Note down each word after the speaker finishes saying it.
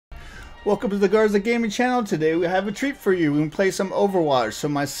Welcome to the Garza Gaming Channel. Today we have a treat for you. We can play some Overwatch. So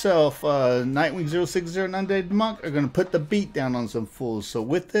myself, Nightwing060 and Undead Monk are going to put the beat down on some fools. So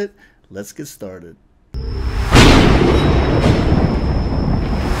with it, let's get started.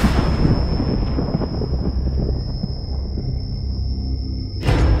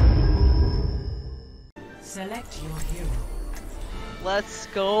 Select your hero. Let's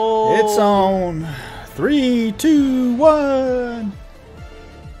go. It's on. 3, 2, 1.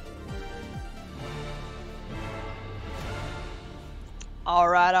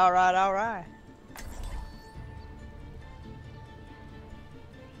 Alright, alright, alright.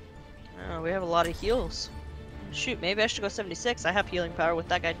 Oh, we have a lot of heals. Shoot, maybe I should go 76. I have healing power with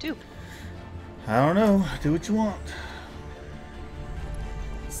that guy too. I don't know. Do what you want.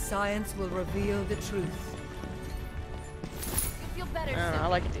 Science will reveal the truth. Feel better. I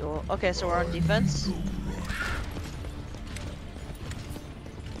like it. Okay, so we're on defense.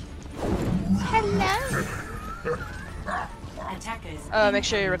 Hello. Make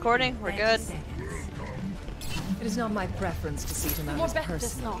sure you're recording. We're good. It is not my preference to see to matters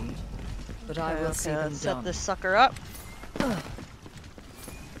personally, but I will see them let's set done. this sucker up.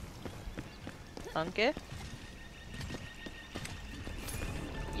 Okay.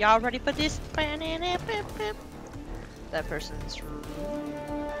 Y'all ready for this? That person's.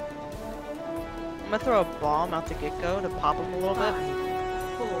 I'm gonna throw a bomb out the get-go to pop him a little bit.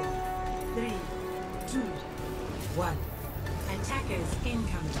 4, 3, 2, 1. Attackers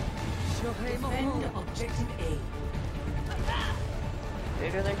incoming. Defend objective A.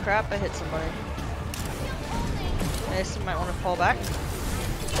 Bigger than crap, I hit somebody. I guess you might want to fall back.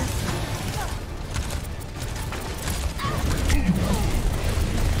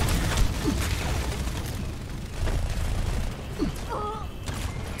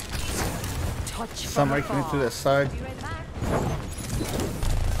 Somebody coming through that side.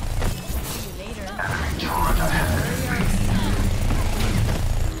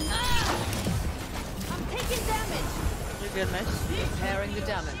 You're good, nice. Repairing the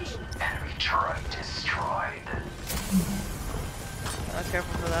damage. Enemy turret destroyed.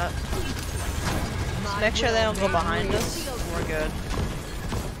 Careful for that. Just make sure they don't go behind us. We're good.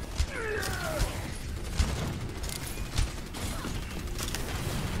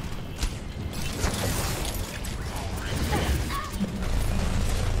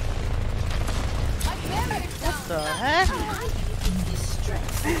 What the heck?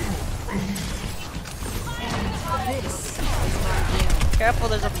 Careful,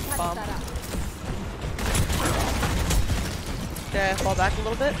 there's a bomb. Okay, fall back a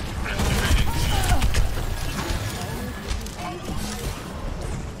little bit.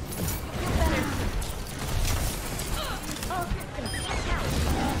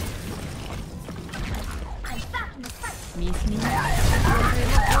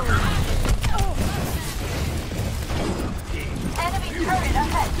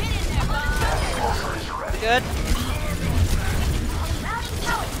 Good.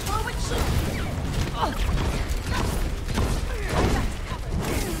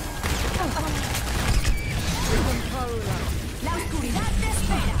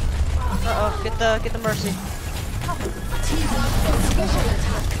 Uh-oh, get the mercy.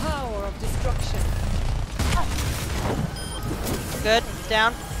 Power of destruction. Good,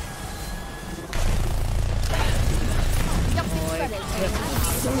 down.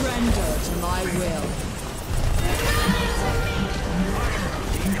 Surrender to my will.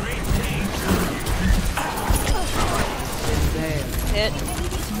 Hit.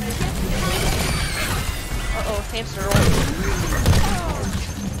 Uh-oh, hamster roll.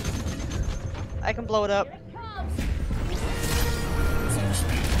 I can blow it up.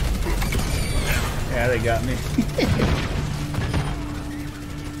 Yeah, they got me.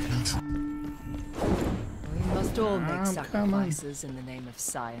 We must all make sacrifices in the name of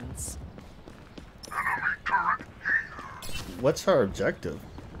science. What's our objective?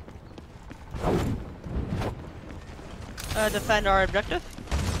 Defend our objective.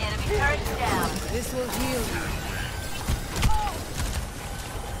 Enemy turret down. This will heal you.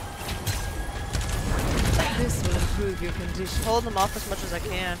 This will improve your condition. Hold them off as much as I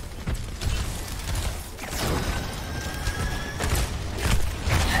can.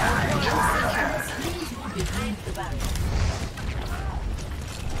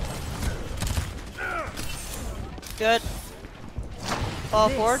 Good. Fall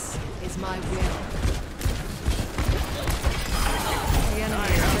forward. This is my will. The enemy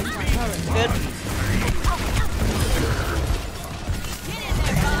is current. Good.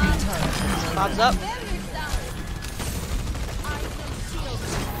 Enemy turret. Bob's up.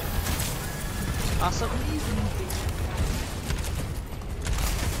 Awesome.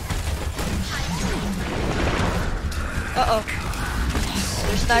 Uh-oh.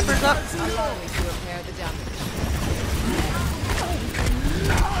 There's snipers up. Allow me to repair the damage.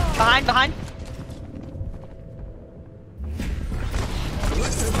 Behind.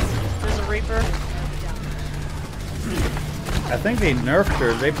 There's a Reaper. I think they nerfed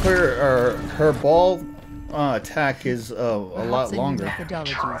her. They put her ball attack is a lot longer.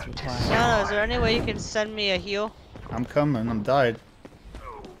 Methodology is required. No, is there any way you can send me a heal? I'm coming. I'm died.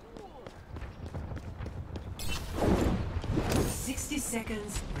 60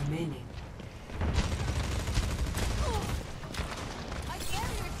 seconds remaining.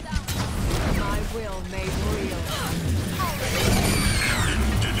 My will made real.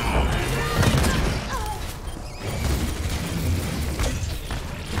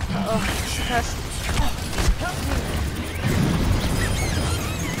 Oh, test.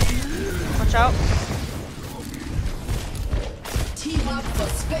 Watch out. Team up for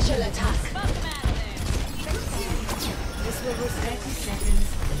special attack. This will go 30 seconds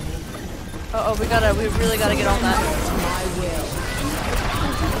remaining. Uh-oh, we really gotta get on that. My will.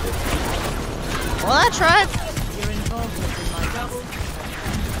 Well, I tried. Your involvement in my double.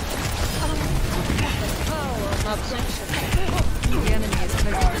 Not sick. The enemy is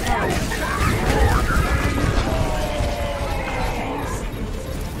taking power.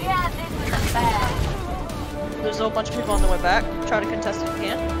 Yeah, this is a bad. There's a whole bunch of people on the way back. Try to contest if you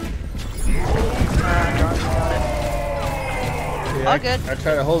can. Darn, got it. Yeah, All good. I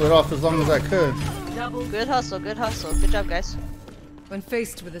tried to hold it off as long as I could. Good hustle, good hustle. Good job, guys. When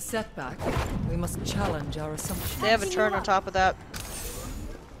faced with a setback, we must challenge our assumptions. They have a turn on top of that.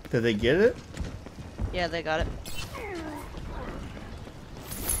 Did they get it? Yeah, they got it.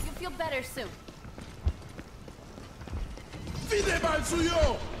 You'll feel better soon.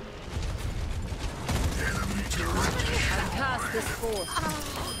 Cast this force.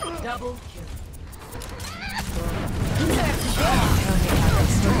 Double kill.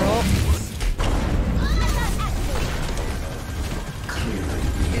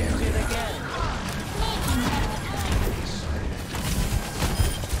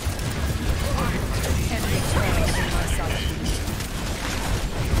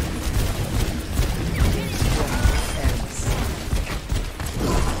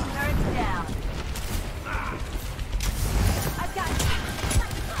 Turret down. I've got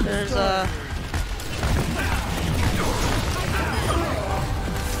There's a...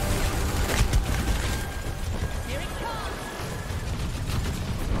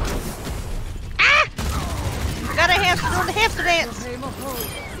 Got a hamster doing the hamster dance!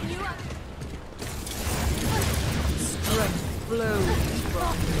 Strength flows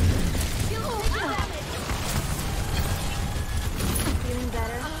from feeling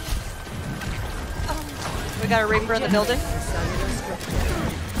better. We got a Reaper in the building. cellular structure.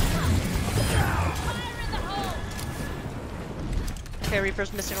 Okay,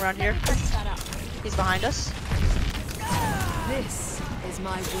 Reaper's missing around here. He's behind us. This is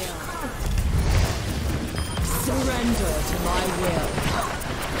my will. Surrender to my will.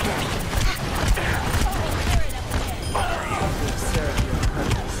 Serve your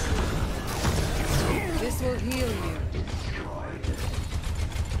purpose. This will heal you.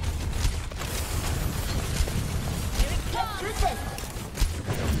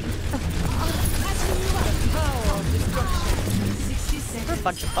 Power of destruction. 60 We're a seconds.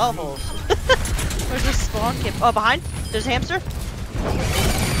 bunch of buttholes. Where's this spawn kid? Oh, behind? There's a hamster?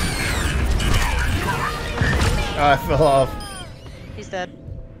 I fell off. He's dead.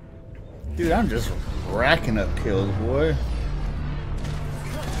 Dude, I'm just racking up kills, boy.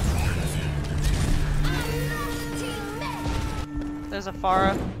 There's a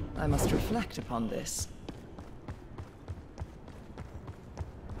Farah. I must reflect upon this.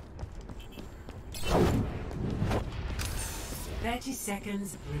 Thirty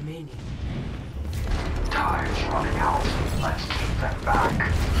seconds remaining. Time's running out. Let's keep them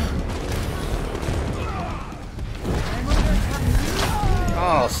back.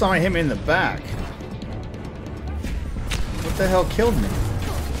 Oh, somebody hit me in the back. What the hell killed me?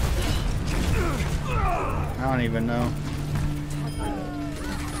 I don't even know.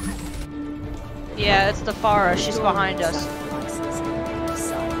 Yeah, it's the Farah. She's behind us.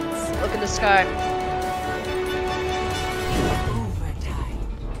 Look in the sky. Overtime.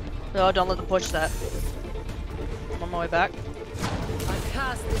 No, don't let them push that. I'm on my way back. I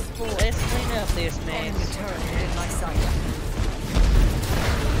cast this force. Let's clean up this Enemy maze. turret in my sight.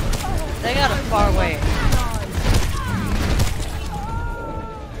 They got a far away.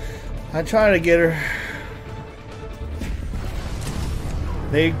 I try to get her.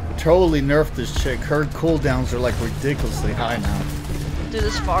 They totally nerfed this chick. Her cooldowns are like ridiculously high now. Dude,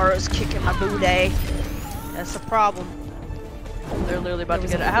 this Farah is kicking my booty. That's the problem. They're literally about to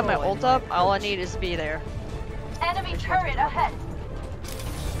get it. I have my ult up. All I need is to be there. Enemy turret ahead.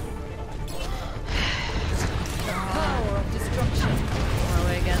 Power of destruction. My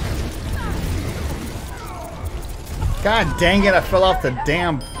way again. God dang it, I fell off the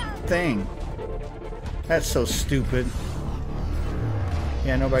damn thing. That's so stupid.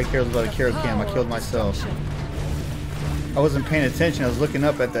 Yeah, nobody cares about a kill cam. I killed myself. I wasn't paying attention. I was looking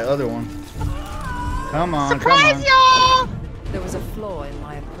up at the other one. Come on, Surprise, come on. y'all! There was a flaw in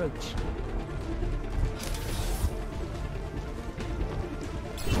my approach.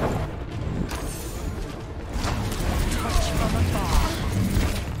 Touch from afar.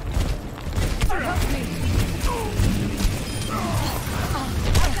 Help me.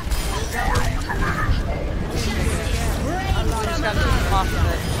 Just gotta keep them off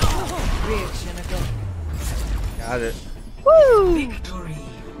of Reaction ago. Got it. it. Woo! Victory.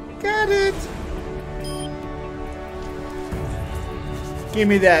 Got it. Give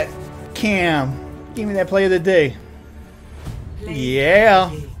me that cam. Give me that play of the day.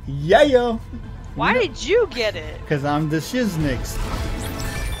 Yeah. Yeah. Why did you get it? Because I'm the shiznix.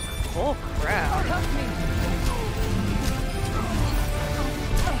 Oh crap.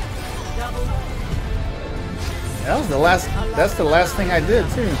 That was the last. That's the last thing I did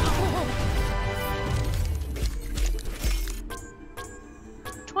too.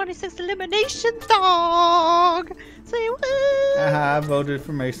 26 elimination dog! Say what? I voted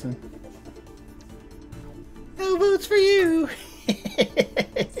for Mason. No votes for you.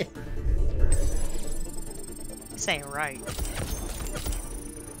 This ain't right.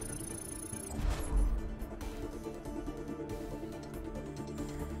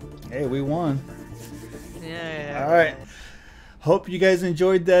 Hey, we won. Yeah. All right. Hope you guys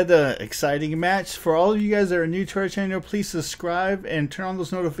enjoyed that exciting match. For all of you guys that are new to our channel, please subscribe and turn on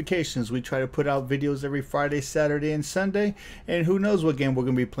those notifications. We try to put out videos every Friday, Saturday, and Sunday. And who knows what game we're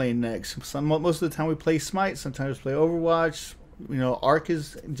going to be playing next. Most of the time we play Smite. Sometimes we play Overwatch. You know, Ark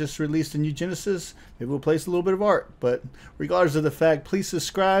is just released a new Genesis. Maybe we'll play a little bit of Ark. But regardless of the fact, please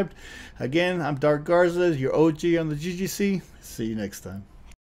subscribe. Again, I'm Darkgarza, your OG on the GGC. See you next time.